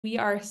We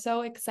are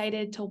so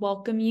excited to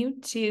welcome you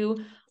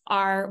to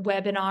our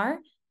webinar,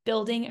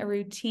 Building a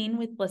Routine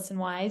with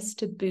Listenwise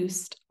to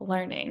Boost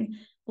Learning.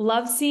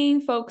 Love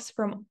seeing folks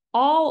from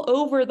all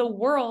over the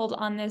world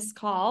on this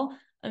call.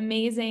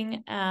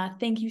 Amazing.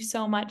 Thank you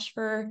so much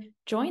for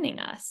joining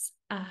us.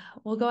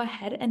 We'll go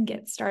ahead and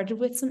get started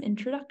with some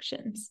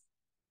introductions.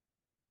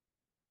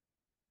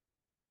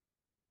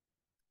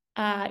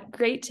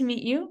 Great to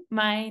meet you.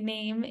 My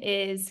name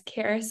is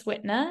Karis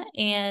Whitna,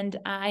 and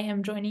I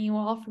am joining you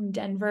all from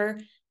Denver,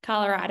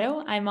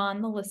 Colorado. I'm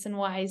on the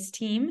Listenwise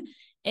team.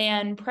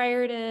 And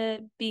prior to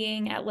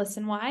being at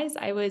Listenwise,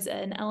 I was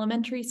an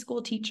elementary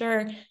school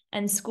teacher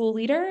and school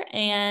leader.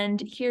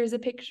 And here's a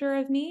picture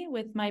of me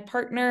with my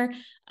partner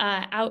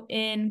out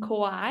in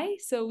Kauai.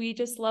 So we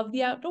just love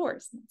the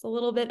outdoors. That's a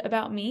little bit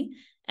about me.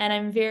 And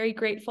I'm very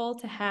grateful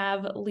to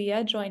have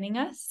Leah joining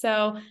us.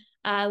 So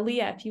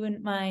Leah, if you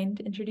wouldn't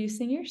mind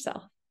introducing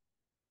yourself.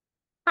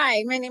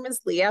 Hi, my name is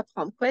Leah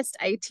Palmquist.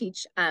 I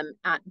teach at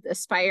the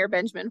Aspire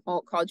Benjamin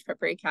Holt College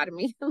Preparatory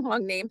Academy,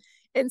 long name,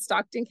 in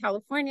Stockton,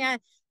 California.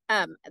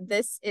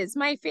 This is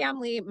my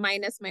family,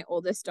 minus my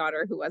oldest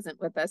daughter, who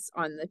wasn't with us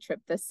on the trip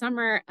this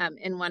summer,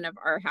 in one of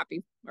our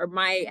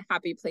my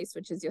happy place,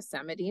 which is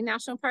Yosemite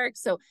National Park.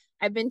 So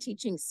I've been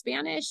teaching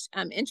Spanish,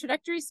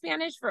 introductory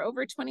Spanish for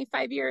over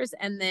 25 years,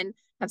 and then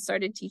have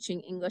started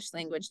teaching English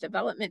language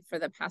development for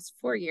the past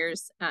 4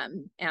 years.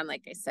 And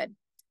like I said,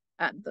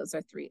 those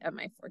are 3 of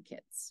my 4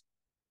 kids.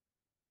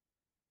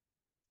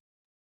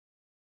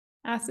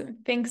 Awesome.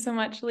 Thanks so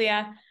much,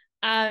 Leah.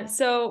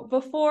 So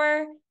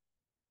before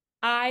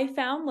I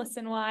found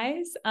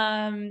Listenwise,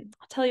 I'll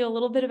tell you a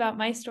little bit about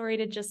my story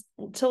to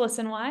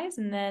Listenwise,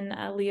 and then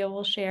Leah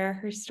will share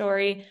her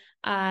story.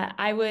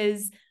 I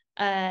was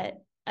a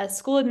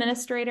school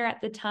administrator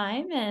at the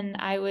time, and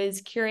I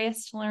was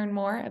curious to learn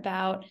more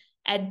about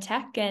ed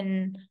tech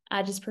and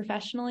just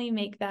professionally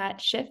make that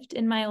shift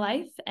in my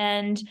life.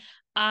 And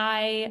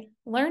I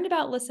learned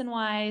about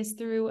Listenwise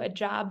through a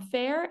job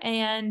fair.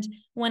 And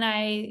when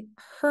I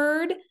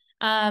heard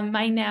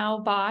my now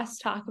boss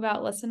talk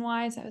about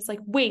Listenwise, I was like,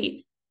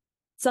 wait,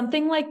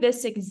 something like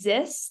this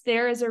exists.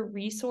 There is a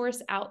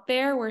resource out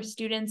there where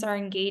students are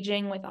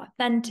engaging with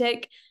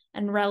authentic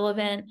and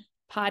relevant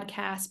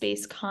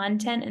podcast-based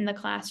content in the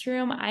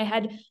classroom. I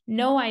had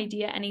no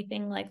idea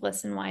anything like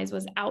Listenwise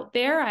was out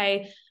there.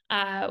 I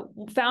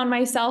found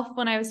myself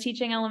when I was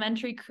teaching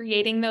elementary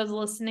creating those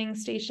listening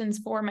stations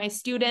for my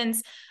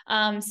students,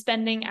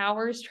 spending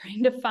hours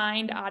trying to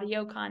find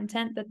audio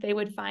content that they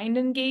would find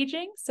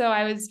engaging. So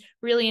I was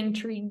really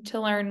intrigued to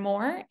learn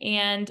more.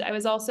 And I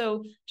was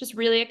also just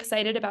really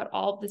excited about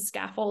all of the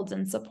scaffolds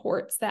and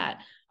supports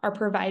that are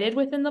provided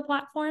within the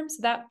platform. So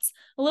that's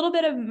a little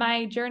bit of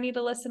my journey to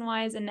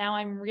Listenwise. And now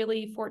I'm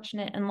really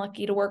fortunate and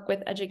lucky to work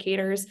with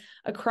educators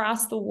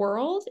across the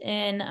world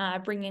in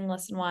bringing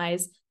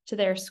Listenwise to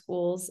their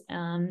schools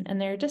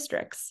and their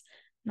districts.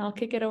 And I'll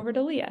kick it over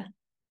to Leah.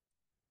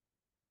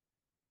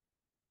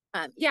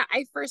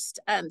 I first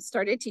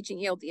started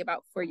teaching ELD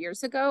about 4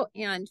 years ago,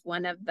 and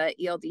one of the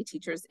ELD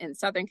teachers in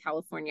Southern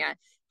California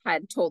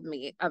had told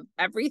me of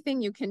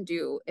everything you can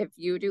do if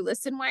you do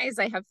Listenwise.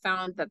 I have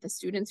found that the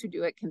students who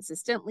do it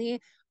consistently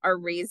are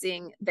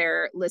raising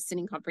their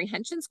listening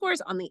comprehension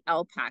scores on the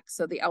LPAC.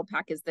 So the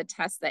LPAC is the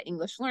test that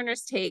English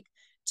learners take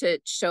to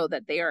show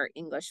that they are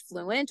English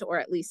fluent, or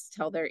at least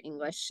tell their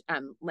English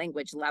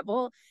language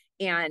level.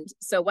 And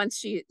so once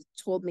she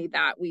told me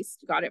that, we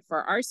got it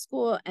for our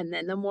school. And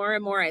then the more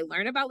and more I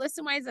learn about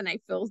Listenwise, and I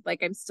feel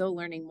like I'm still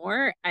learning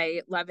more,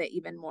 I love it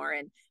even more.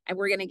 And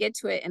we're going to get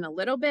to it in a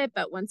little bit.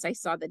 But once I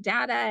saw the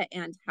data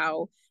and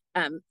how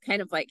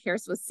kind of like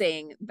Karis was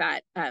saying,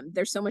 that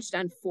there's so much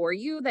done for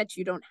you that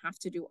you don't have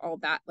to do all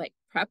that like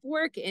prep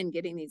work in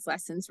getting these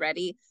lessons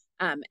ready.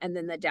 And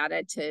then the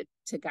data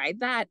to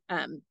guide that,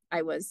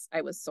 I was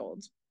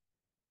sold.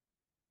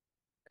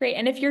 Great.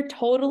 And if you're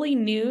totally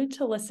new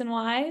to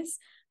Listenwise,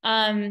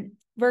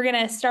 we're going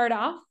to start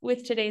off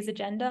with today's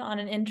agenda on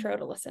an intro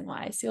to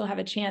Listenwise. So you'll have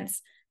a chance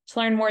to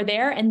learn more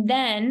there. And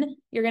then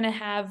you're going to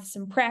have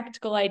some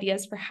practical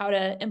ideas for how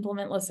to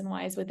implement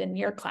Listenwise within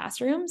your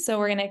classroom. So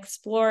we're going to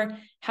explore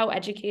how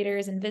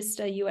educators in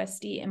Vista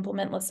USD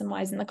implement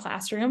Listenwise in the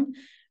classroom.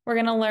 We're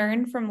going to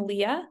learn from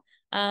Leah,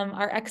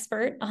 our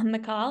expert on the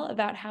call,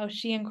 about how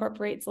she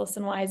incorporates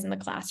Listenwise in the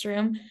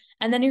classroom.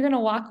 And then you're going to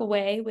walk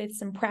away with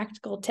some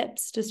practical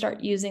tips to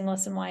start using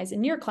Listenwise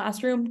in your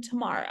classroom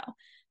tomorrow.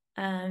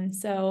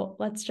 So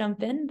let's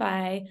jump in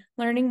by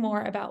learning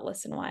more about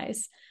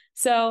Listenwise.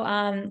 So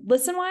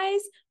Listenwise,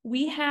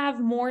 we have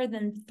more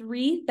than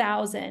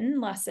 3,000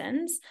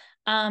 lessons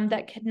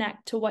that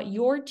connect to what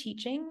you're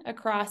teaching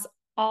across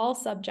all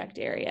subject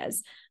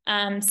areas.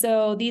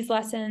 So these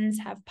lessons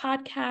have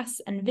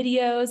podcasts and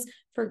videos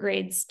for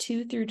grades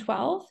 2 through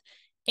 12.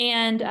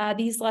 And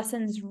these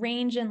lessons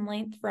range in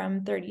length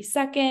from 30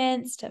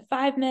 seconds to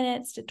 5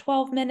 minutes to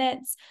 12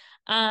 minutes.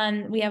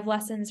 We have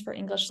lessons for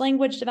English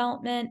language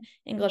development,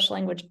 English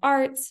language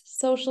arts,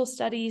 social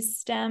studies,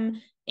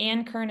 STEM,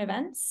 and current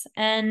events.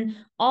 And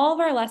all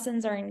of our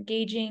lessons are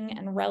engaging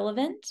and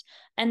relevant,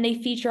 and they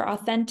feature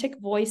authentic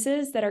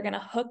voices that are going to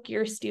hook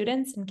your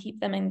students and keep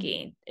them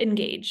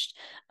engaged.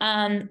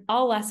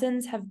 All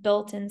lessons have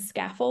built-in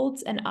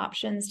scaffolds and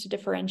options to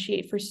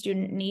differentiate for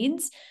student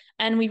needs.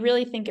 And we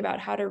really think about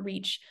how to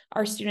reach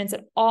our students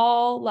at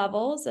all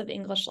levels of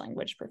English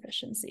language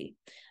proficiency.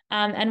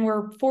 And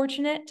we're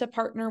fortunate to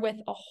partner with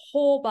a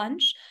whole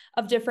bunch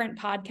of different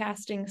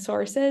podcasting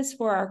sources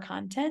for our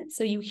content.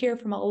 So you hear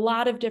from a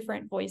lot of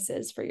different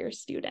voices for your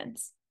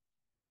students.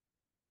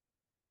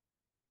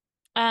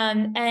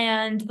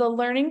 And the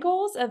learning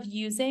goals of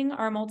using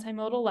our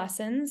multimodal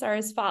lessons are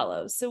as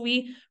follows. So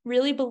we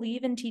really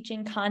believe in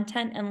teaching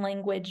content and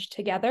language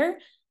together.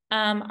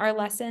 Our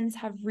lessons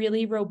have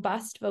really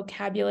robust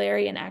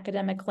vocabulary and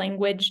academic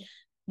language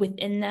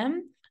within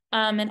them.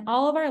 And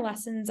all of our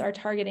lessons are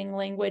targeting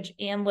language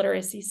and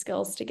literacy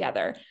skills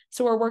together.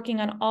 So we're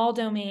working on all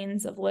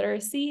domains of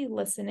literacy,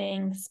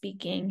 listening,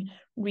 speaking,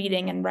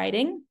 reading, and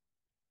writing.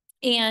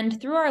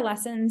 And through our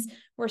lessons,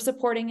 we're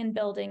supporting and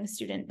building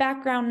student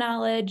background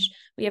knowledge.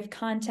 We have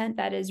content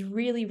that is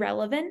really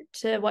relevant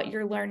to what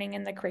you're learning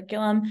in the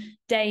curriculum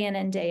day in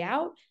and day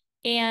out.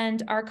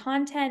 And our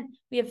content,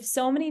 we have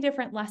so many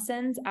different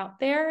lessons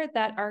out there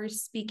that are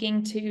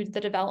speaking to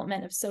the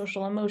development of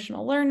social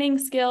emotional learning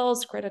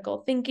skills,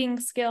 critical thinking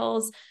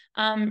skills,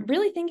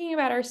 really thinking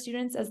about our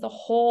students as the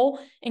whole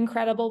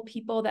incredible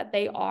people that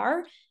they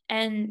are,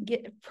 and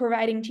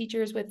providing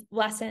teachers with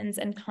lessons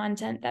and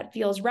content that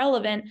feels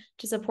relevant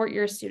to support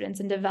your students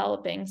in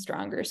developing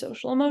stronger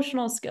social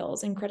emotional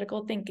skills and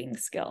critical thinking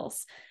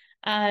skills.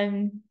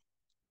 In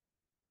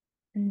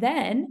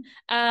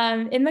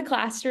the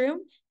classroom,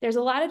 there's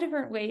a lot of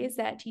different ways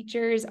that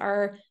teachers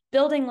are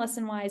building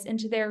Listenwise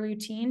into their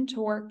routine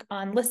to work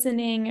on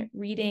listening,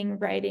 reading,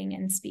 writing,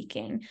 and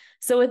speaking.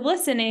 So with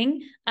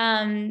listening,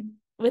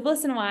 with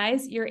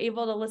Listenwise, you're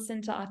able to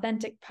listen to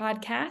authentic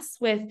podcasts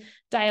with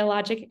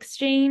dialogic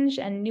exchange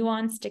and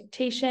nuanced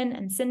dictation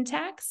and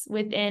syntax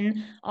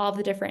within all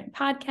the different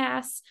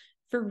podcasts.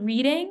 For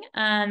reading,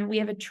 we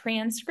have a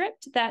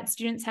transcript that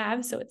students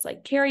have. So it's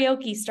like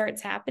karaoke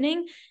starts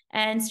happening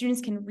and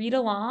students can read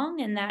along,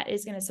 and that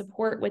is going to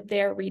support with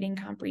their reading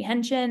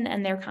comprehension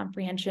and their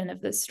comprehension of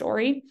the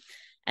story.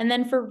 And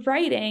then for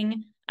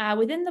writing,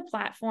 within the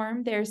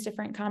platform, there's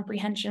different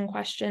comprehension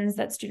questions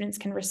that students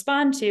can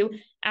respond to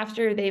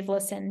after they've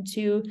listened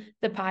to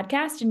the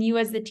podcast. And you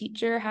as the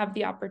teacher have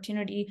the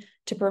opportunity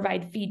to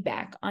provide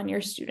feedback on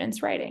your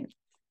students' writing.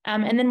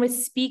 And then with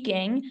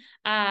speaking,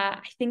 I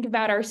think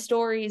about our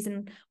stories,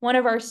 and one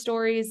of our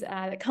stories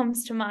that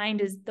comes to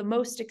mind is the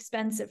most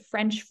expensive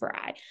French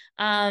fry.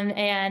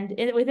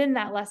 Within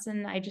that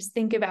lesson, I just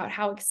think about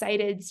how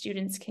excited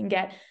students can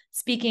get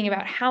speaking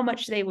about how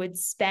much they would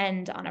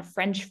spend on a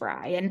French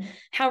fry, and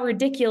how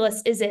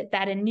ridiculous is it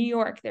that in New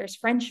York, there's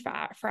French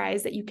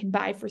fries that you can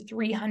buy for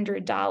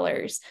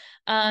 $300.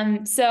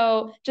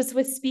 So just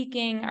with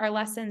speaking, our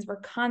lessons,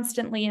 we're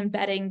constantly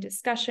embedding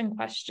discussion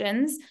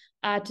questions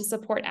to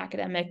support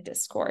academic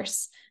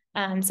discourse.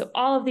 So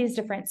all of these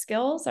different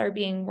skills are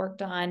being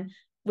worked on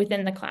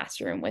within the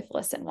classroom with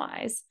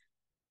Listenwise.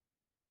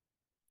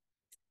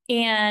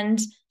 And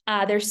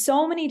there's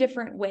so many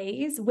different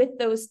ways with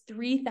those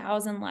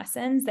 3,000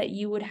 lessons that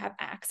you would have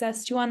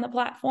access to on the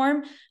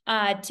platform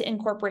to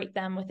incorporate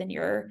them within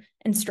your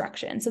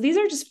instruction. So these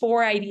are just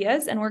 4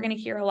 ideas, and we're going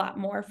to hear a lot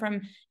more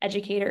from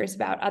educators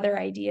about other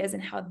ideas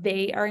and how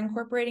they are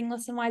incorporating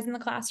Listenwise in the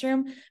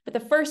classroom. But the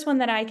first one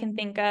that I can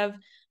think of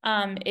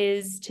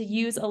is to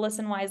use a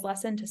Listenwise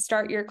lesson to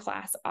start your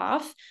class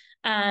off.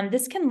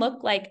 This can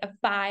look like a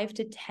 5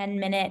 to 10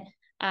 minute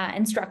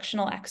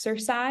instructional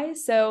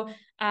exercise. So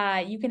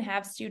you can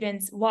have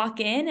students walk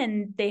in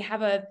and they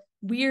have a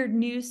weird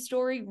news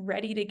story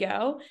ready to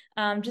go,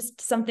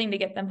 just something to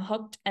get them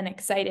hooked and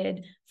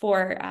excited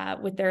for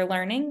with their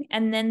learning.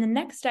 And then the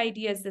next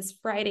idea is this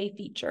Friday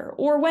feature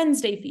or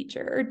Wednesday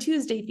feature or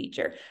Tuesday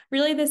feature.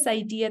 Really this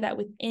idea that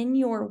within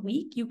your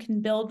week, you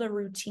can build a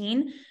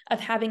routine of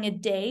having a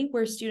day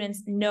where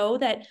students know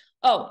that,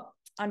 oh,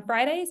 on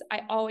Fridays,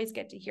 I always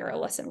get to hear a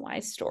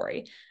Listenwise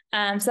story.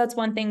 So that's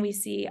one thing we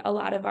see a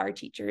lot of our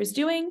teachers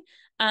doing.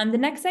 The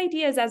next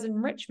idea is as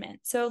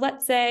enrichment. So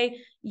let's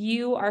say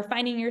you are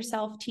finding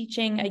yourself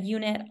teaching a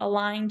unit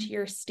aligned to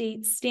your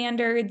state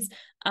standards,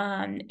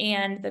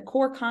 and the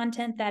core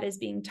content that is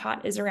being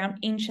taught is around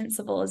ancient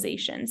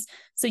civilizations.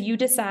 So you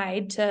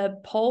decide to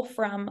pull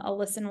from a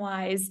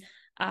Listenwise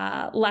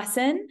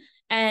lesson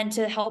and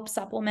to help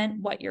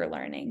supplement what you're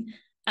learning.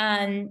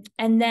 And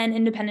then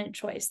independent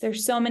choice.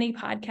 There's so many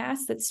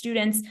podcasts that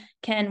students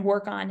can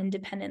work on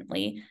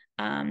independently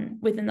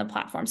within the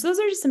platform. So those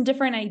are just some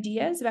different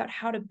ideas about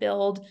how to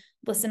build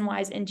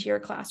Listenwise into your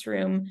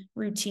classroom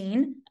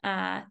routine.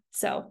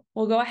 So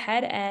we'll go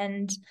ahead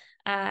and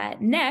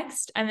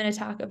next, I'm going to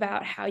talk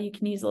about how you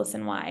can use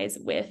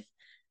Listenwise with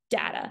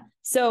data.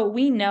 So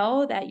we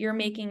know that you're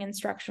making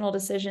instructional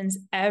decisions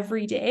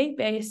every day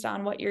based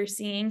on what you're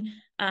seeing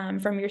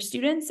from your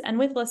students. And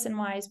with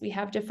Listenwise, we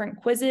have different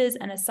quizzes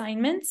and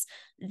assignments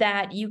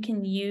that you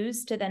can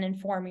use to then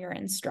inform your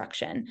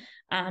instruction.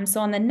 So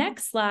on the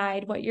next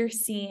slide, what you're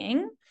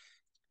seeing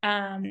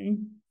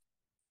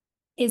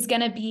is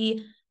going to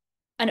be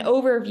an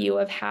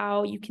overview of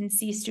how you can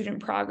see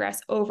student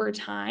progress over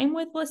time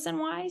with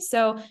Listenwise.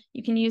 So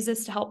you can use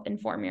this to help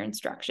inform your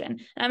instruction. And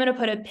I'm going to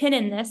put a pin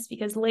in this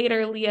because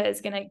later Leah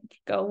is going to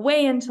go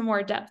way into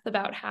more depth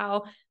about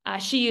how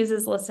she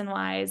uses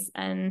Listenwise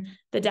and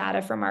the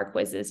data from our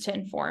quizzes to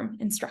inform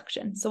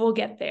instruction. So we'll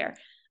get there.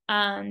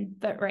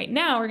 But right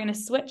now we're going to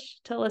switch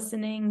to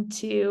listening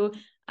to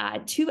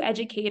two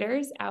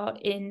educators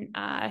out in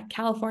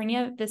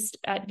California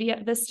at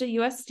Vista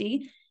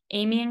USD,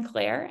 Amy and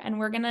Claire, and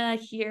we're going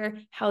to hear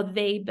how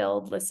they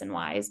build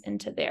Listenwise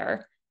into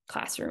their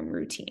classroom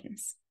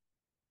routines.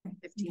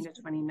 15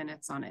 to 20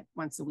 minutes on it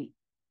once a week.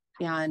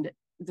 And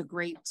the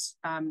great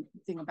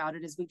thing about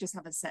it is we just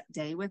have a set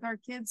day with our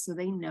kids, so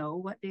they know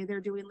what day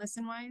they're doing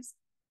Listenwise.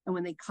 And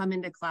when they come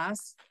into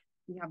class,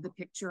 we have the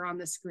picture on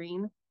the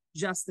screen,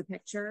 just the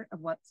picture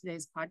of what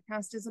today's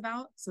podcast is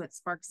about. So it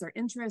sparks their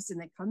interest and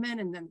they come in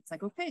and then it's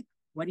like, okay,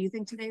 what do you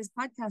think today's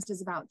podcast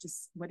is about?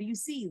 Just what do you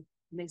see?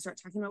 And they start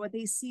talking about what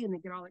they see and they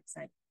get all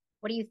excited.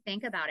 What do you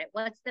think about it?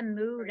 What's the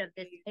mood of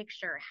this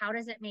picture? How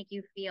does it make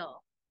you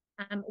feel?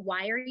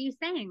 Why are you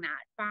saying that?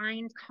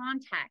 Find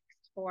context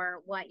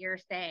for what you're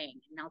saying.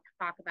 And they'll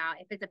talk about,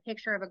 if it's a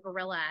picture of a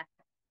gorilla,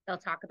 they'll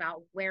talk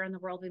about where in the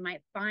world we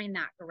might find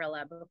that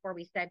gorilla before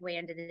we segue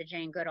into the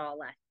Jane Goodall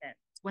lesson.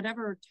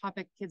 Whatever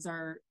topic kids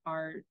are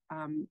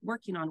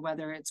working on,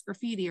 whether it's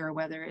graffiti or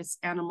whether it's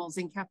animals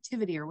in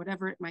captivity or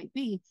whatever it might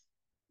be,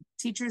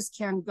 teachers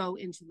can go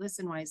into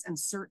Listenwise and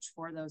search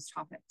for those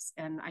topics.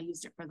 And I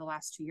used it for the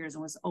last 2 years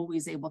and was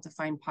always able to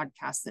find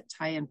podcasts that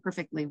tie in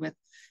perfectly with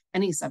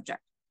any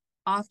subject.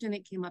 Often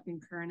it came up in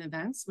current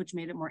events, which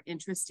made it more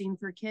interesting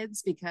for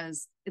kids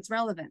because it's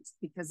relevant,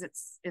 because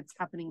it's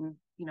happening,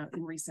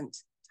 in recent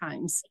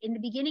times. In the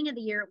beginning of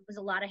the year, it was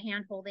a lot of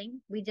hand holding.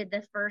 We did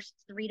the first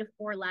 3 to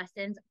 4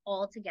 lessons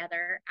all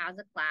together as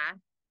a class,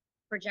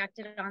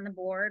 projected it on the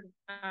board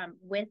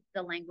with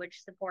the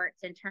language supports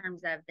in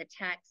terms of the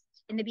text.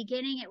 In the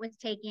beginning, it was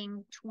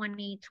taking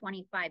 20,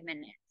 25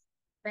 minutes.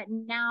 But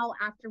now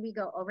after we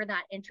go over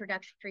that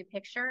introductory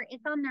picture,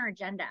 it's on their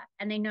agenda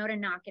and they know to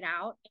knock it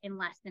out in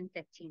less than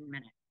 15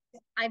 minutes.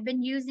 I've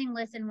been using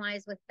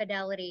Listenwise with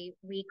Fidelity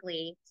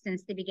weekly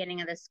since the beginning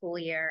of the school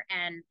year.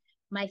 And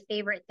my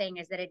favorite thing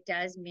is that it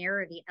does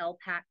mirror the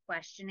LPAC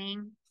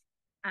questioning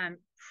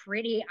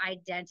pretty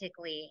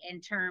identically in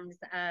terms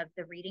of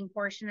the reading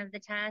portion of the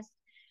test.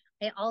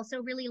 I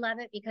also really love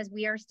it because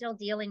we are still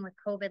dealing with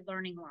COVID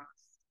learning loss.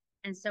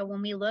 And so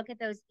when we look at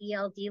those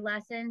ELD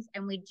lessons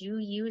and we do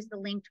use the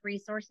linked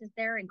resources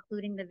there,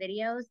 including the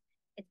videos,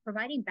 it's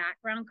providing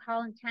background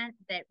content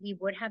that we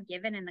would have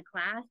given in the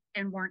class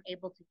and weren't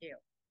able to do.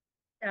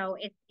 So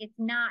it's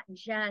not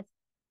just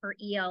for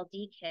ELD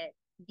kids.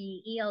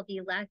 The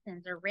ELD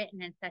lessons are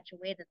written in such a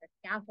way that the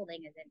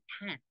scaffolding is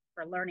intense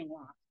for learning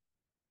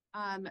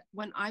loss.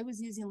 When I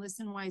was using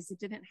Listenwise, they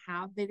didn't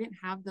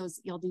have those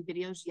ELD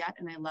videos yet,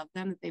 and I love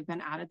them that they've been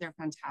added. They're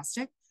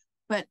fantastic.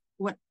 But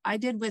what I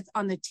did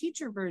on the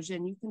teacher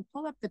version, you can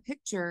pull up the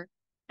picture,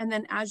 and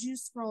then as you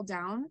scroll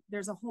down,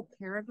 there's a whole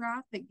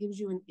paragraph that gives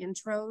you an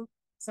intro,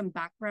 some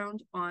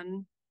background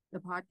on the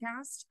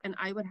podcast. And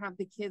I would have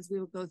the kids, we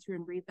would go through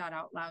and read that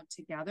out loud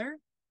together.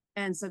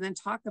 And so then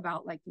talk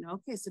about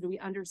okay, so do we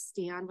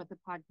understand what the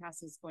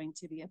podcast is going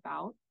to be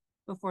about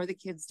before the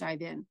kids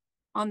dive in?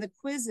 On the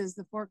quizzes,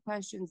 the 4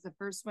 questions, the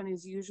first one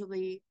is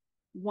usually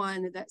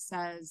one that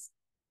says,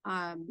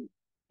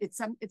 it's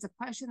a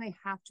question they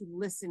have to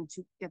listen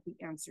to get the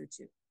answer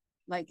to.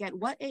 Like, at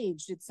what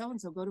age did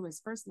so-and-so go to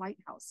his first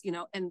lighthouse?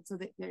 And so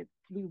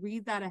we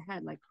read that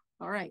ahead, like,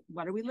 all right,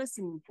 what are we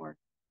listening for?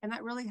 And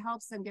that really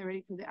helps them get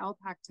ready for the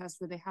LPAC test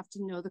where they have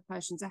to know the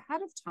questions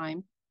ahead of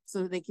time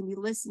so that they can be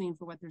listening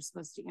for what they're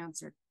supposed to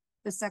answer.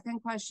 The second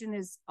question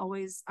is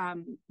always,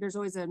 there's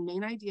always a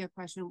main idea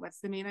question. What's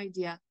the main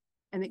idea?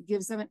 And it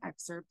gives them an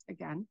excerpt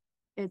again.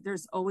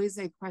 There's always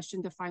a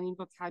question defining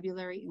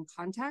vocabulary and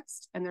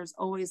context, and there's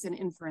always an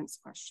inference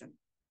question,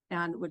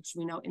 and which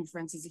we know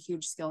inference is a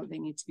huge skill that they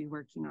need to be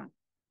working on.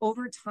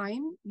 Over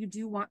time, you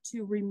do want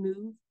to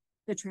remove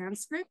the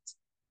transcript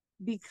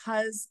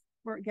because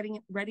we're getting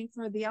ready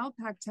for the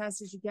LPAC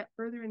test as you get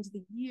further into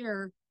the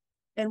year.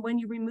 And when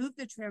you remove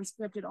the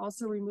transcript, it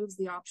also removes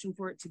the option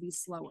for it to be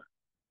slower.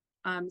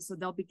 So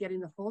they'll be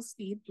getting the full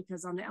speed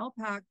because on the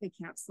LPAC, they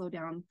can't slow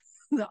down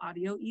the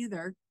audio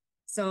either.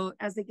 So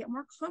as they get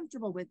more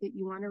comfortable with it,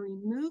 you want to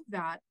remove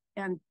that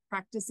and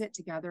practice it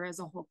together as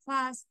a whole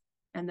class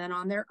and then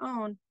on their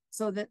own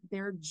so that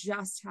they're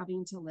just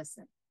having to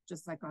listen,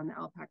 just like on the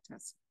LPAC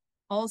test.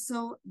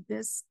 Also,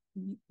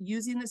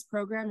 using this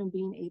program and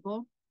being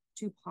able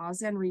to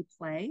pause and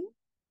replay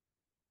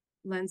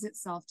lends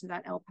itself to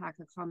that LPAC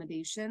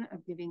accommodation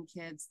of giving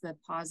kids the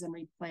pause and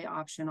replay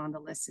option on the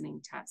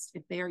listening test.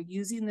 If they are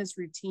using this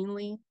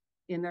routinely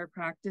in their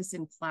practice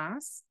in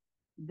class,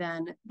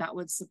 then that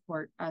would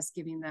support us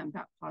giving them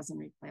that pause and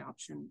replay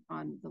option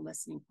on the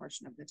listening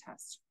portion of the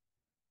test.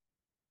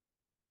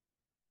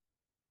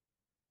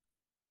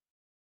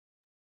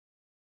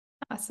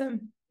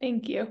 Awesome.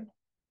 Thank you.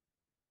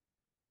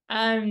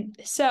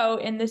 So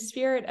in the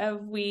spirit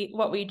of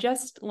what we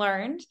just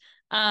learned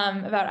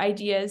about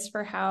ideas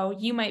for how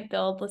you might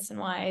build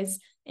Listenwise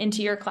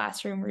into your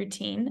classroom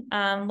routine,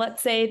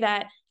 let's say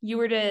that you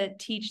were to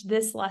teach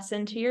this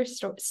lesson to your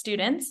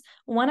students.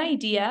 One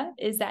idea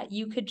is that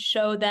you could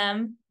show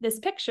them this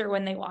picture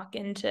when they walk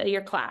into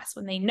your class,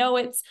 when they know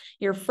it's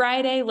your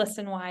Friday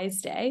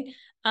Listenwise day.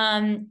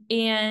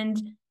 And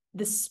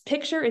this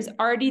picture is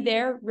already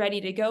there, ready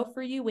to go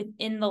for you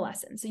within the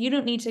lesson. So you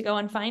don't need to go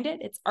and find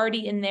it. It's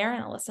already in there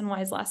in a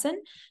Listenwise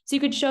lesson. So you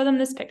could show them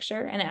this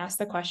picture and ask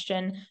the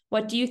question,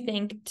 what do you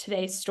think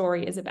today's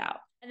story is about?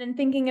 And then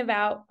thinking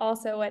about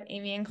also what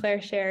Amy and Claire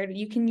shared,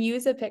 you can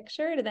use a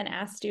picture to then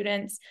ask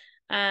students,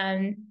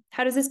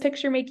 how does this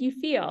picture make you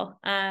feel?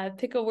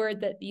 Pick a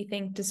word that you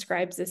think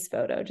describes this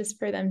photo, just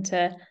for them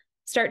to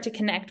start to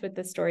connect with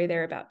the story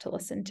they're about to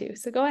listen to.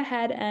 So go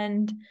ahead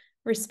and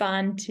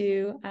respond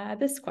to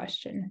this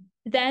question.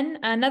 Then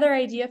another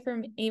idea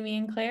from Amy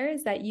and Claire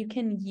is that you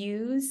can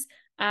use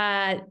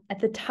at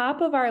the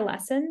top of our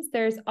lessons,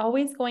 there's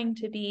always going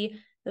to be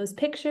those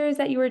pictures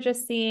that you were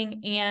just seeing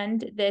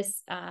and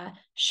this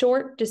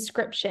short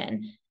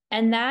description.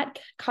 And that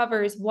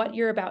covers what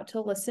you're about to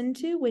listen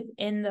to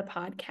within the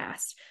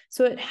podcast.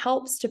 So it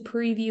helps to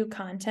preview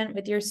content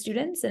with your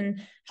students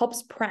and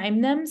helps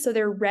prime them so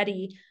they're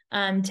ready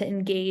to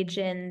engage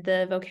in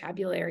the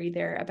vocabulary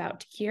they're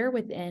about to hear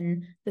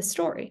within the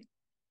story.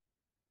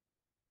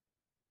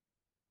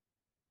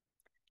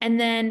 And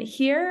then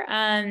here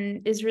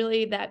is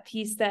really that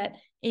piece that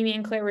Amy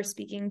and Claire were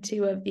speaking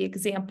to of the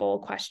example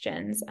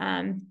questions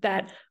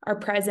that are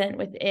present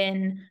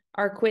within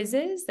our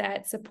quizzes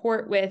that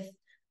support with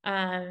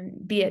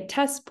be it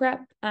test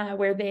prep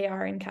where they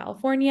are in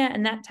California,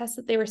 and that test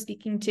that they were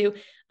speaking to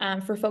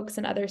for folks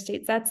in other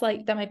states, that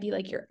might be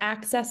like your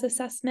access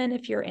assessment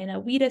if you're in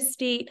a WIDA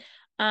state.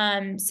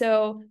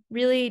 So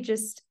really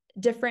just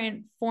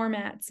different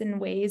formats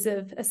and ways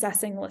of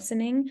assessing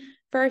listening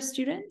for our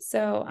students.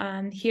 So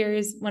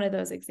here's one of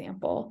those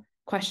example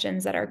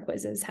questions that our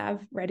quizzes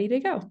have ready to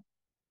go.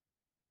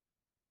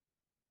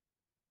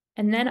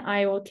 And then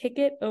I will kick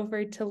it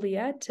over to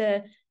Leah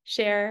to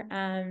share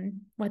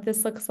what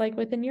this looks like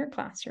within your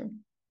classroom.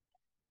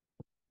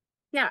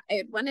 Yeah,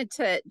 I wanted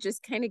to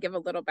just kind of give a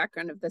little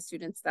background of the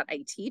students that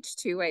I teach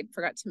too. I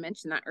forgot to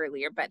mention that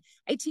earlier, but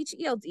I teach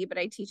ELD, but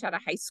I teach at a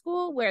high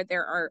school where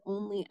there are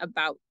only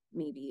about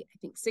maybe, I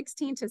think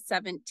 16 to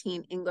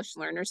 17 English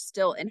learners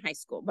still in high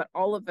school, but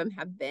all of them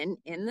have been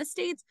in the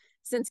States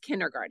since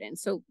kindergarten.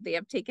 So they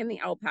have taken the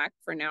LPAC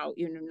for now,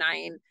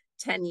 9-10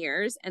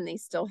 years, and they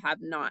still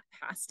have not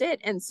passed it.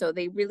 And so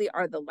they really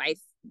are the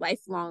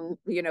lifelong,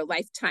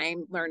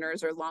 lifetime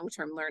learners or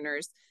long-term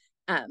learners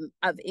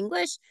of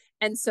English.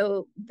 And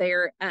so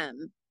their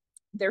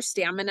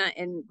stamina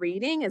in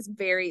reading is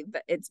very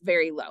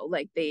low.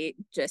 Like they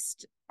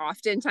just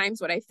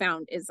oftentimes what I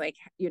found is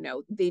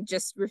they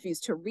just refuse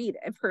to read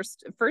it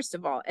first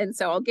of all. And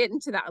so I'll get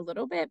into that a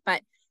little bit,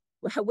 but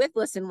with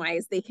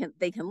Listenwise, they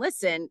can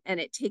listen, and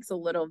it takes a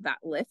little of that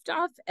lift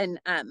off. And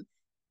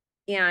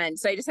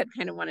so I just had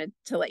kind of wanted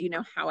to let you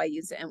know how I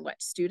use it and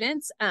what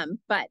students.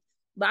 But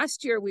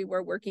last year we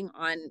were working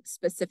on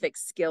specific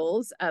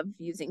skills of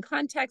using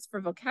context for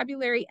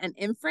vocabulary and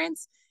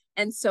inference.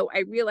 And so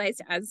I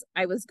realized as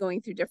I was going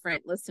through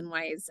different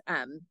Listenwise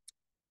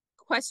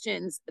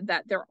questions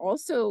that they're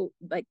also,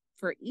 like,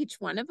 for each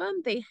one of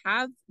them, they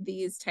have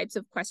these types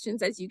of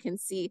questions, as you can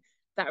see,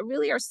 that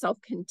really are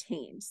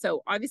self-contained.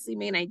 So obviously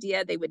main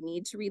idea, they would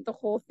need to read the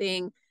whole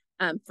thing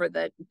for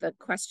the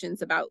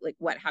questions about like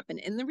what happened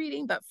in the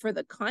reading, but for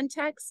the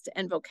context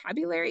and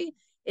vocabulary,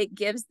 it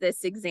gives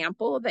this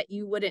example that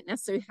you wouldn't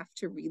necessarily have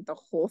to read the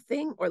whole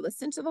thing or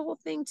listen to the whole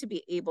thing to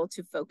be able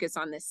to focus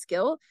on this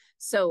skill.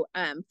 So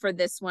for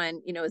this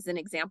one, is an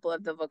example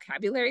of the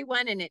vocabulary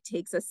one, and it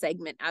takes a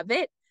segment of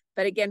it.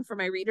 But again, for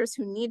my readers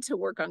who need to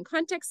work on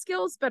context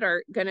skills, but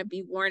are going to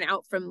be worn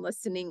out from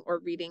listening or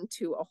reading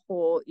to a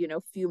whole,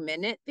 few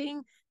minute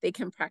thing, they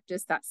can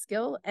practice that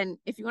skill. And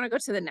if you want to go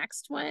to the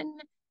next one,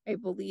 I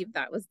believe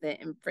that was the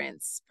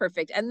inference.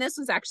 Perfect. And this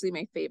was actually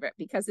my favorite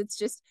because it's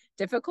just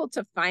difficult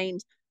to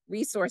find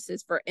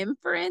resources for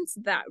inference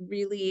that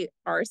really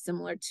are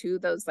similar to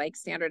those like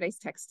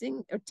standardized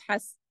texting or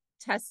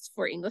tests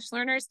for English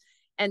learners.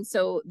 And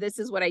so this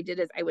is what I did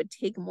is I would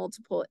take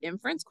multiple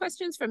inference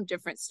questions from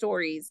different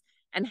stories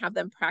and have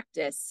them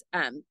practice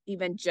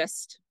even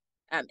just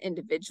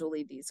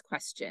individually these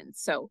questions.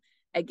 So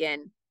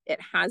again, it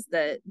has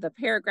the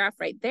paragraph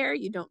right there.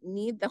 You don't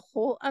need the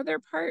whole other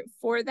part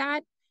for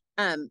that.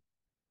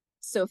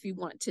 So if you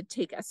want to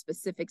take a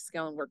specific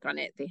skill and work on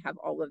it, they have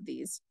all of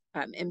these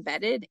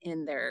embedded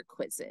in their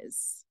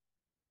quizzes.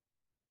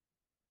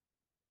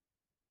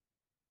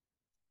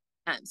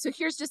 So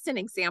here's just an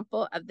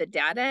example of the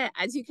data.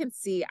 As you can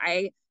see,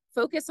 I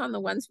focus on the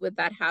ones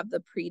that have the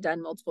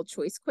pre-done multiple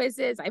choice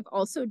quizzes. I've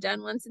also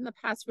done ones in the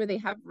past where they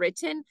have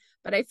written,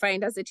 but I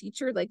find as a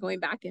teacher, like going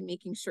back and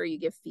making sure you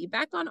give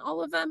feedback on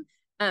all of them,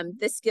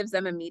 this gives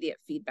them immediate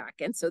feedback.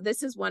 And so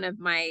this is one of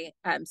my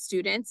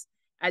students.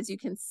 As you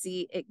can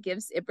see,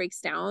 it breaks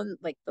down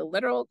like the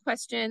literal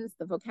questions,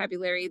 the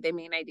vocabulary, the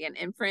main idea, and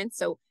inference.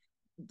 So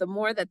the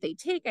more that they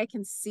take, I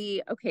can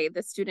see, okay,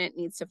 the student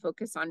needs to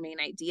focus on main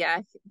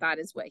idea. That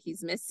is what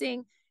he's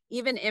missing.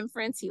 Even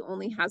inference, he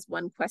only has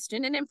one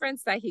question in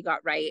inference that he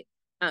got right,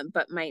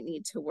 but might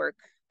need to work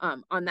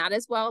on that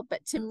as well.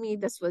 But to me,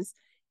 this was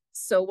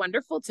so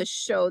wonderful to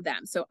show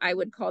them. So I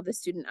would call the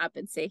student up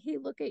and say, hey,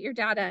 look at your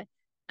data.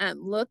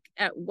 Look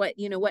at what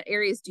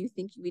areas do you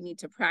think we need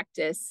to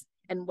practice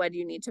and what do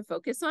you need to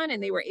focus on?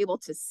 And they were able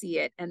to see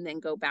it and then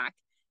go back.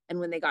 And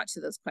when they got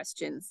to those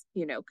questions,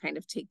 kind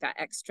of take that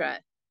extra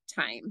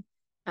time.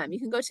 You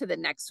can go to the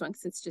next one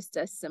because it's just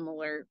a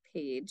similar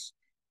page.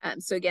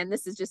 So again,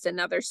 this is just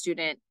another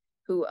student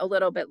who a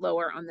little bit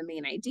lower on the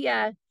main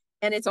idea.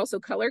 And it's also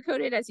color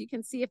coded, as you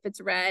can see. If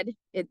it's red,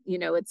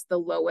 it's the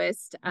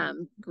lowest.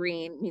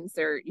 Green means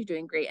you're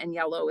doing great, and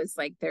yellow is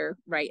like they're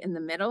right in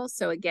the middle.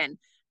 So again,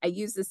 I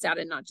use this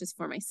data not just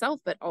for myself,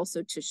 but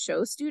also to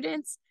show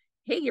students,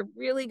 hey, you're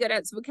really good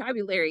at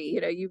vocabulary.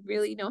 You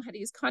really know how to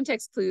use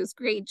context clues.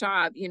 Great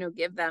job.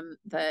 Give them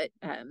the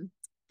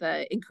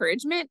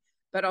encouragement,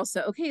 but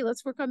also, okay,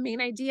 let's work on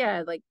main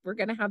idea. Like we're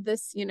going to have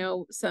this,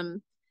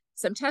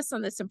 some tests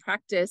on this and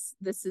practice.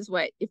 This is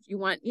what, if you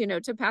want,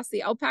 to pass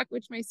the LPAC,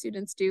 which my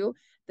students do,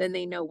 then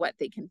they know what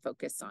they can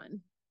focus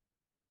on.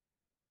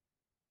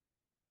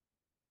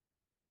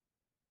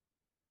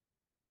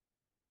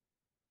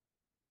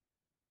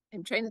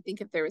 I'm trying to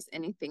think if there was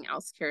anything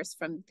else, Karis,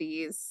 from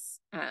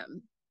these.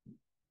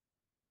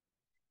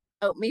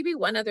 Oh, maybe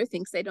one other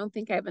thing, because I don't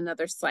think I have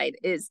another slide,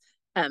 is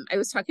I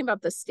was talking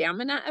about the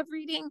stamina of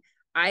reading.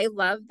 I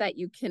love that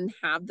you can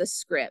have the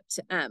script.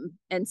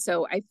 And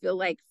so I feel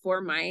like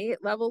for my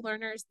level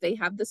learners, they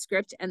have the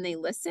script and they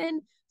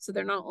listen. So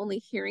they're not only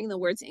hearing the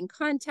words in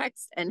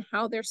context and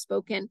how they're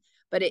spoken,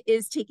 but it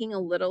is taking a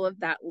little of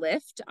that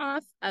lift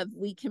off of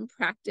we can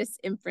practice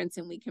inference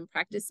and we can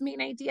practice main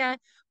idea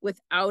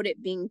without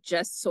it being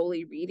just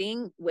solely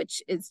reading,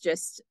 which is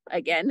just,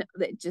 again,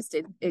 it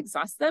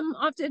exhausts them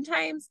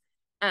oftentimes.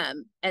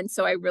 And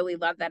so I really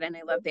love that. And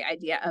I love the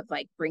idea of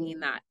like bringing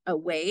that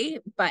away.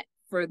 But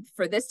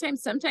for this time,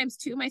 sometimes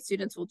too, my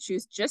students will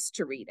choose just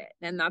to read it.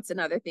 And that's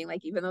another thing,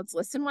 like even though it's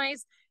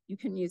Listenwise, you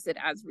can use it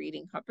as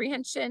reading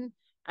comprehension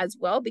as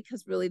well,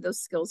 because really those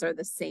skills are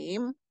the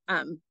same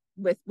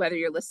with whether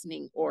you're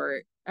listening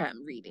or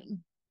reading.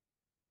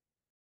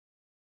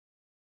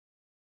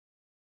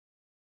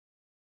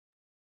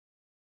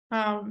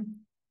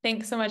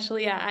 Thanks so much,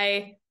 Leah.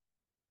 I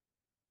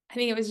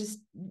think it was just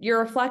your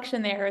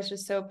reflection there is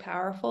just so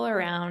powerful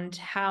around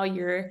how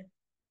you're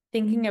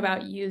thinking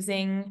about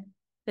using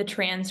the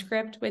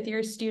transcript with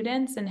your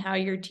students and how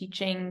you're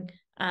teaching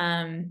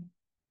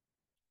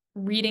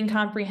reading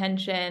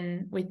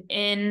comprehension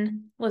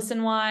within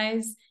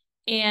Listenwise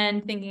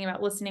and thinking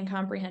about listening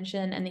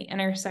comprehension and the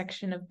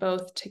intersection of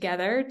both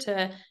together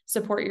to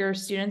support your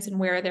students and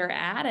where they're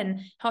at,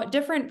 and how at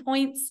different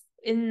points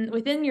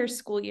within your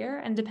school year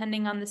and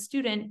depending on the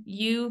student,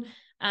 you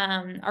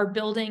are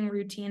building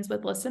routines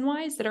with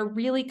Listenwise that are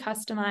really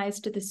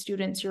customized to the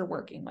students you're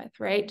working with,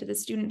 right? To the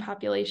student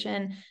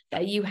population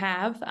that you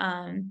have.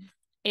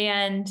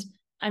 And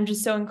I'm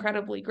just so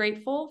incredibly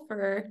grateful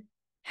for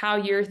how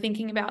you're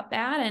thinking about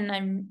that. And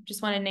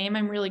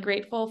I'm really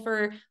grateful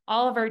for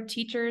all of our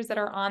teachers that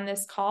are on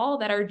this call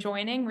that are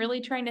joining, really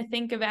trying to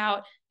think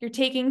about, you're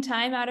taking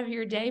time out of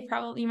your day.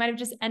 Probably you might have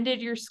just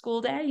ended your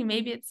school day.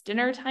 Maybe it's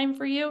dinner time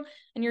for you,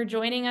 and you're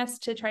joining us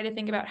to try to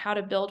think about how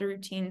to build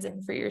routines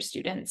for your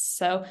students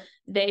so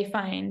they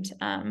find,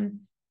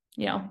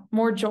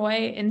 more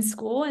joy in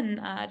school.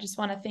 And just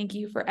want to thank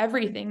you for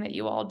everything that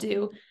you all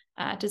do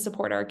to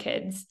support our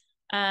kids.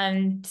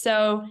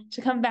 So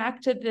to come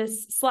back to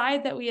this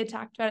slide that we had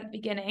talked about at the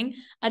beginning,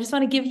 I just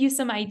want to give you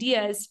some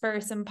ideas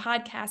for some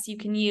podcasts you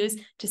can use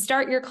to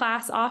start your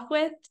class off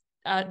with.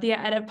 At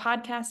a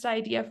podcast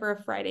idea for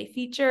a Friday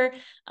feature,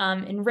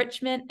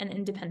 enrichment and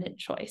independent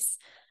choice.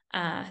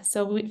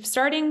 So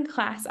starting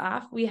class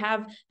off,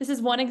 this is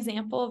one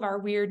example of our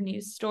weird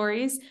news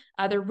stories,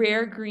 the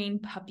rare green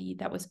puppy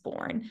that was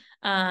born.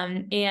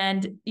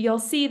 And you'll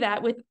see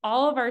that with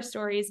all of our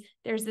stories,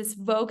 there's this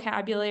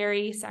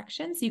vocabulary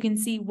section. So you can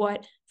see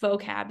what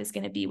vocab is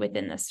going to be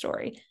within the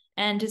story.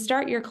 And to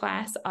start your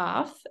class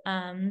off,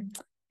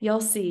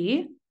 you'll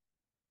see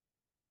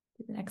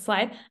the next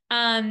slide.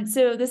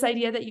 So this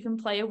idea that you can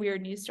play a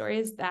weird news story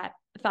is that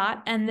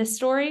thought. And this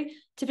story,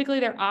 typically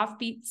they're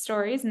offbeat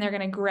stories and they're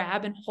going to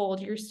grab and hold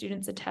your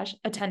students'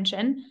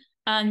 attention.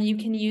 You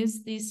can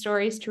use these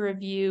stories to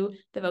review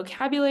the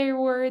vocabulary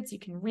words. You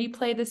can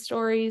replay the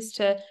stories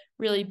to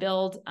really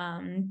build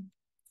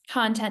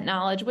content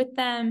knowledge with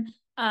them.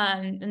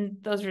 And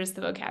those are just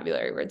the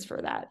vocabulary words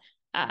for that.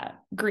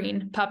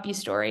 green puppy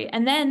story.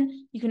 And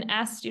then you can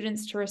ask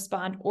students to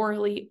respond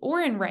orally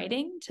or in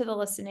writing to the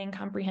listening,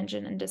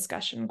 comprehension, and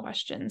discussion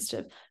questions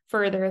to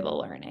further the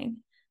learning.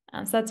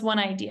 So that's one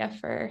idea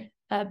for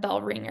a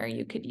bell ringer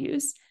you could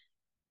use.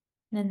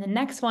 And then the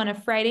next one, a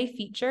Friday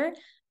feature.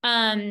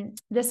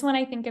 This one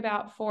I think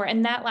about for,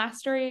 and that last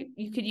story,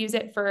 you could use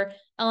it for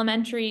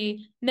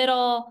elementary,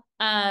 middle,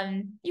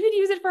 you could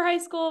use it for high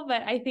school,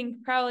 but I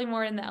think probably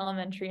more in the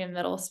elementary and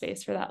middle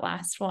space for that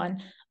last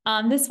one.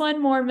 This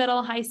one, more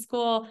middle, high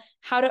school,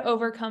 how to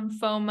overcome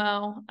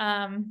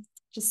FOMO,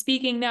 just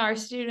speaking to our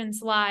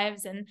students'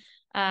 lives and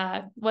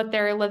what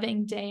they're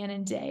living day in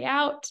and day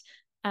out.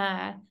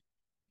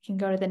 You can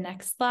go to the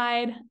next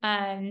slide.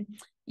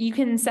 You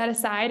can set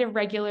aside a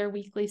regular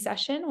weekly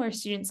session where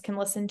students can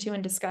listen to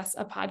and discuss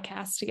a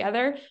podcast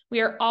together. We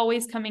are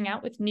always coming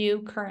out with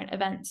new current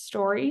event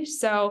stories.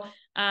 So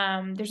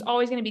there's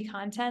always going to be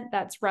content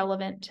that's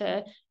relevant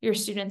to your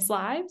students'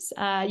 lives.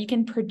 You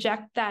can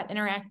project that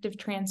interactive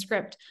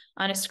transcript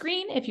on a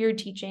screen if you're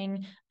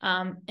teaching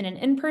in an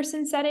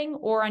in-person setting,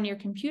 or on your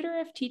computer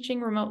if teaching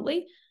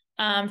remotely,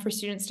 for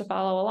students to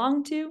follow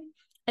along to.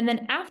 And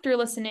then after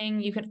listening,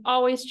 you can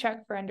always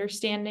check for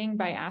understanding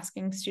by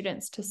asking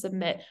students to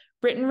submit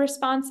written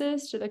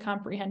responses to the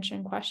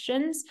comprehension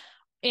questions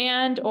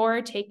and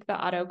or take the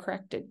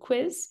auto-corrected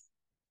quiz.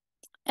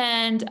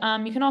 And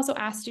you can also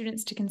ask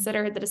students to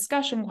consider the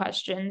discussion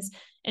questions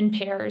in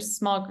pairs,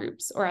 small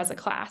groups, or as a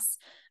class.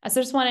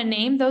 So I just want to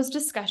name those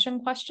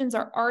discussion questions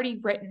are already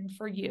written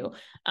for you.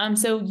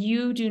 So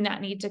you do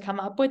not need to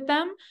come up with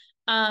them.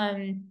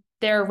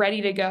 They're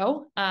ready to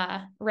go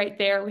right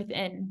there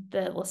within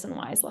the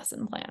Listenwise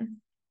lesson plan.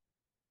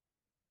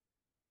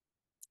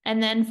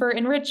 And then for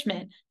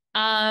enrichment,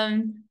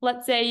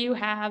 let's say you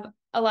have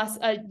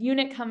a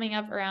unit coming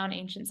up around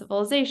ancient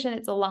civilization.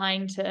 It's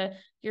aligned to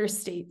your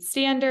state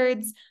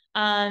standards.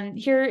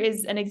 Here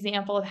is an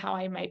example of how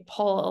I might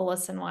pull a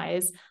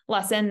Listenwise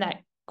lesson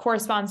that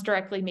corresponds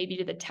directly maybe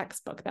to the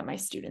textbook that my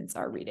students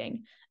are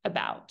reading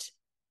about.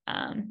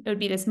 It would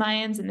be this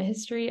Mayans and the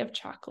history of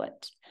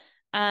chocolate.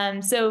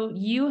 So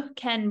you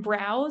can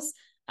browse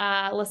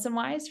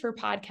Listenwise for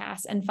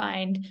podcasts and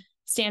find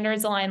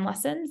standards aligned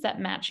lessons that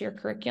match your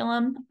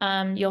curriculum.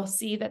 You'll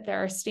see that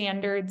there are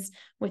standards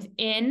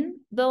within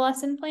the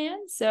lesson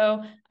plan.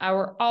 So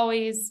we're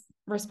always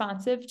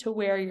responsive to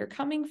where you're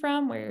coming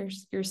from, where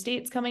your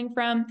state's coming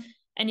from.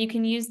 And you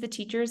can use the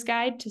teacher's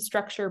guide to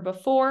structure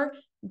before,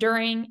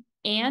 during,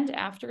 and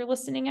after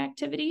listening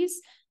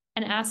activities,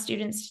 and ask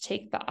students to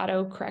take the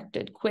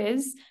auto-corrected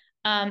quiz.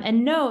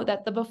 And know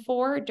that the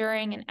before,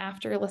 during, and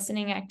after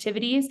listening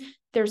activities,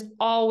 there's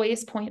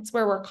always points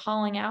where we're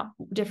calling out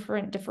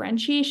different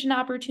differentiation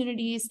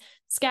opportunities,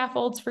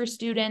 scaffolds for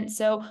students.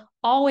 So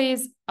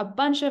always a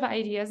bunch of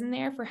ideas in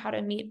there for how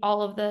to meet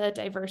all of the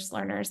diverse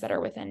learners that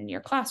are within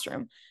your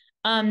classroom.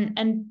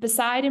 And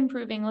beside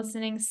improving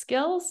listening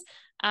skills,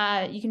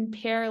 you can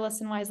pair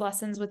Listenwise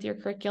lessons with your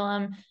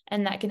curriculum,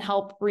 and that can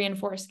help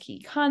reinforce key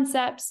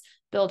concepts,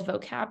 build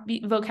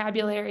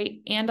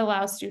vocabulary, and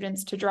allow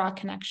students to draw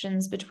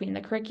connections between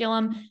the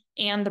curriculum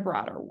and the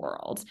broader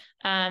world.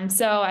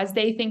 So as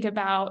they think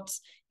about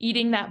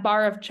eating that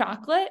bar of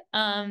chocolate,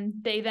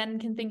 they then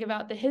can think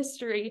about the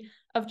history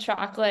of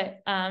chocolate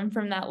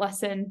from that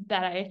lesson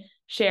that I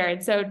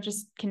shared. So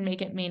just can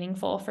make it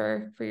meaningful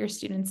for your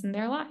students in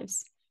their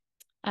lives.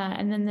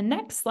 And then the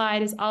next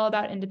slide is all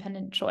about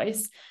independent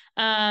choice.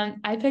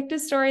 I picked a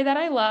story that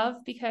I love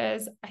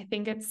because I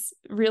think it's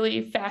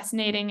really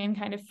fascinating and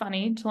kind of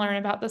funny to learn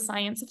about the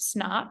science of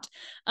snot.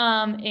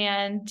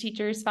 And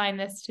teachers find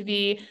this to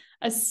be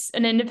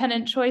an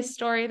independent choice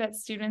story that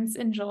students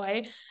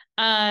enjoy,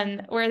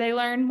 where they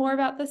learn more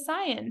about the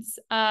science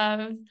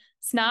of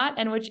snot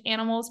and which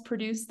animals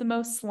produce the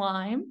most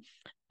slime.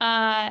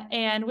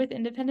 And with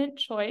independent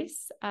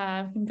choice, we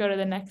can go to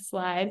the next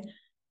slide.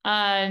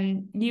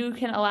 You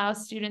can allow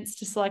students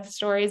to select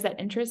stories that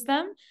interest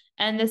them,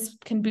 and this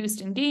can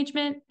boost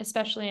engagement,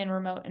 especially in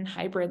remote and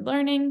hybrid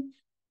learning.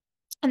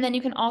 And then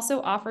you can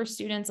also offer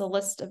students a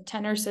list of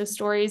 10 or so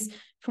stories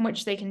from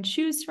which they can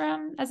choose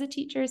from as a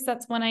teacher. So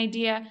that's one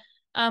idea.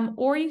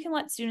 Or you can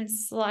let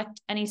students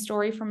select any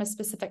story from a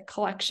specific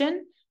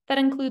collection that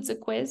includes a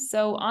quiz.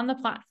 So on the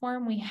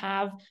platform, we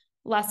have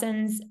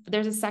lessons.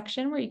 There's a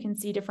section where you can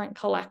see different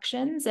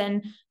collections,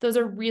 and those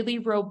are really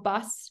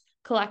robust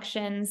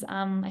collections.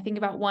 I think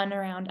about one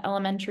around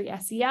elementary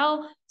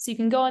SEL. So you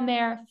can go in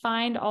there,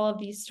 find all of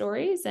these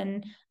stories,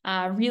 and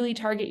really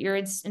target your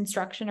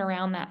instruction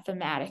around that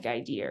thematic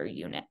idea or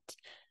unit.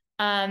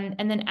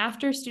 And then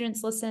after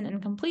students listen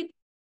and complete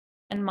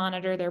and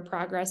monitor their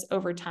progress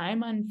over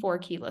time on 4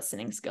 key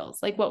listening skills,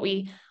 like what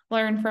we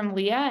learned from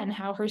Leah and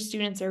how her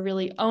students are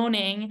really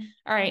owning,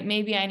 all right,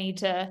 maybe I need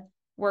to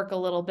work a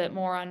little bit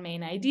more on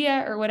main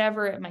idea or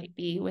whatever it might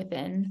be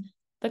within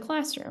the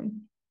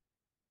classroom.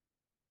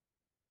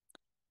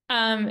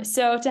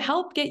 So to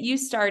help get you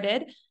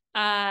started,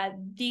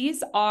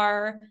 these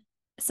are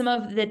some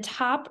of the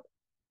top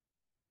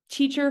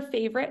teacher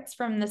favorites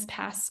from this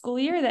past school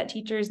year that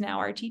teachers now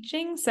are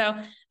teaching. So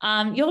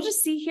you'll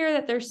just see here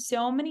that there's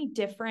so many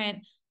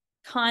different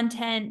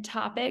content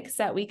topics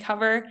that we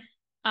cover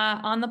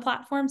on the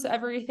platform. So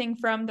everything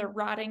from the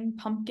rotting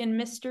pumpkin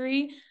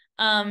mystery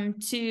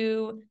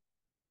to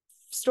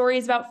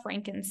stories about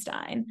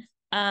Frankenstein.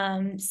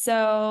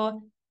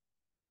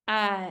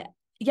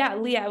 Yeah,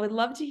 Leah, I would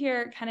love to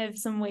hear kind of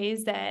some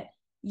ways that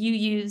you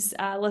use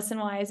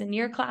Listenwise in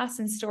your class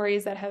and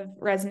stories that have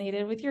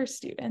resonated with your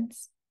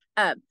students.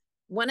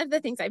 One of the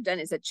things I've done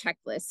is a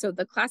checklist. So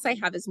the class I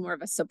have is more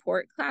of a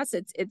support class.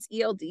 It's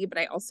ELD, but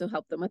I also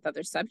help them with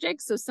other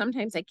subjects. So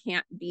sometimes I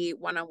can't be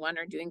one-on-one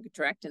or doing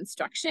direct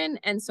instruction.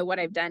 And so what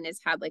I've done is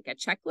had like a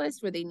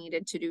checklist where they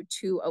needed to do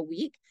 2 a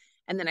week.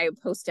 And then I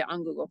would post it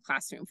on Google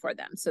Classroom for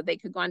them. So they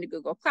could go onto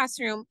Google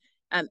Classroom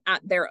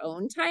at their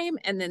own time.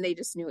 And then they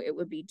just knew it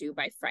would be due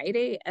by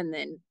Friday. And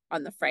then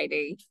on the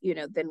Friday,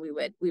 then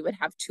we would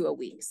have 2 a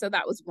week. So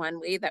that was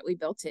one way that we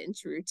built it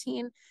into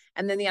routine.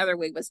 And then the other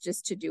way was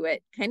just to do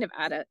it kind of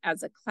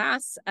as a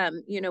class,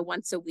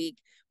 once a week,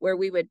 where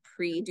we would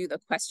pre-do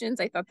the questions.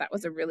 I thought that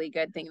was a really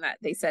good thing that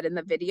they said in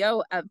the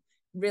video, of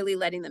really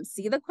letting them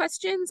see the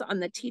questions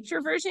on the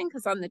teacher version,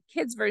 because on the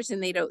kids version,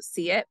 they don't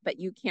see it, but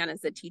you can, as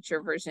the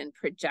teacher version,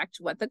 project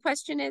what the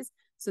question is,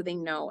 so they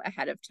know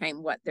ahead of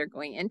time what they're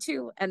going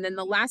into. And then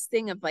the last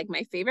thing of like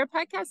my favorite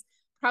podcasts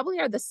probably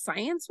are the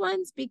science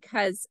ones,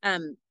 because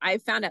I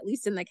found, at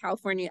least in the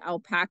California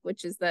LPAC,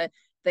 which is the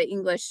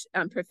English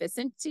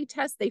proficiency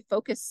test, they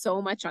focus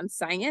so much on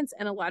science.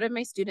 And a lot of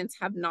my students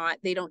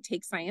they don't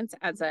take science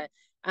as a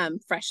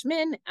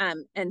freshman.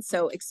 And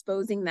so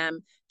exposing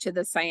them to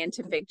the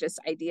scientific just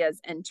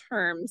ideas and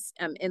terms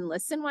in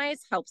Listenwise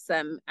helps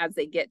them as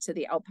they get to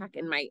the LPAC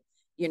and might,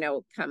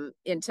 come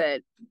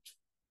into,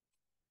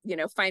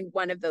 find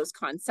one of those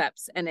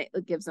concepts, and it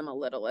gives them a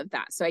little of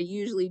that. So I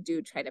usually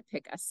do try to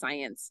pick a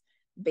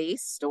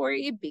science-based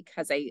story,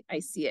 because I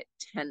see it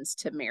tends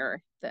to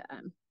mirror the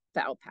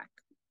LPAC.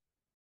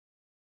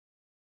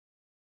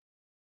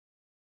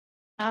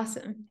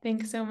 Awesome.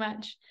 Thanks so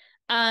much.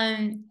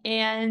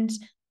 And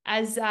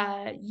as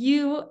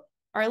you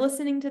are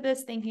listening to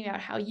this, thinking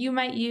about how you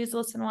might use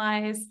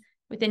Listenwise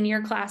within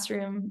your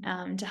classroom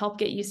to help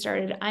get you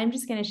started, I'm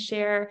just going to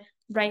share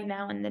right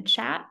now in the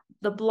chat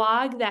the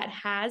blog that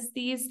has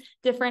these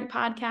different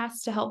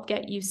podcasts to help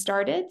get you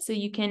started. So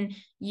you can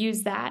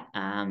use that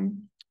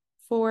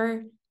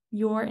for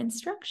your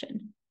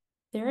instruction.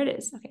 There it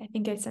is. Okay, I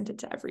think I sent it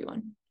to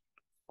everyone.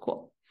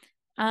 Cool.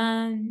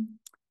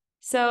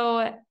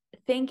 So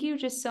thank you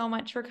just so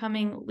much for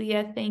coming,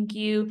 Leah. Thank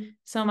you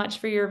so much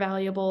for your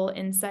valuable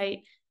insight.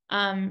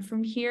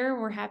 From here,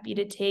 we're happy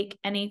to take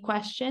any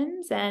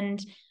questions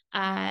and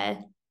go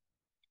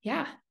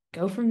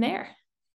from there.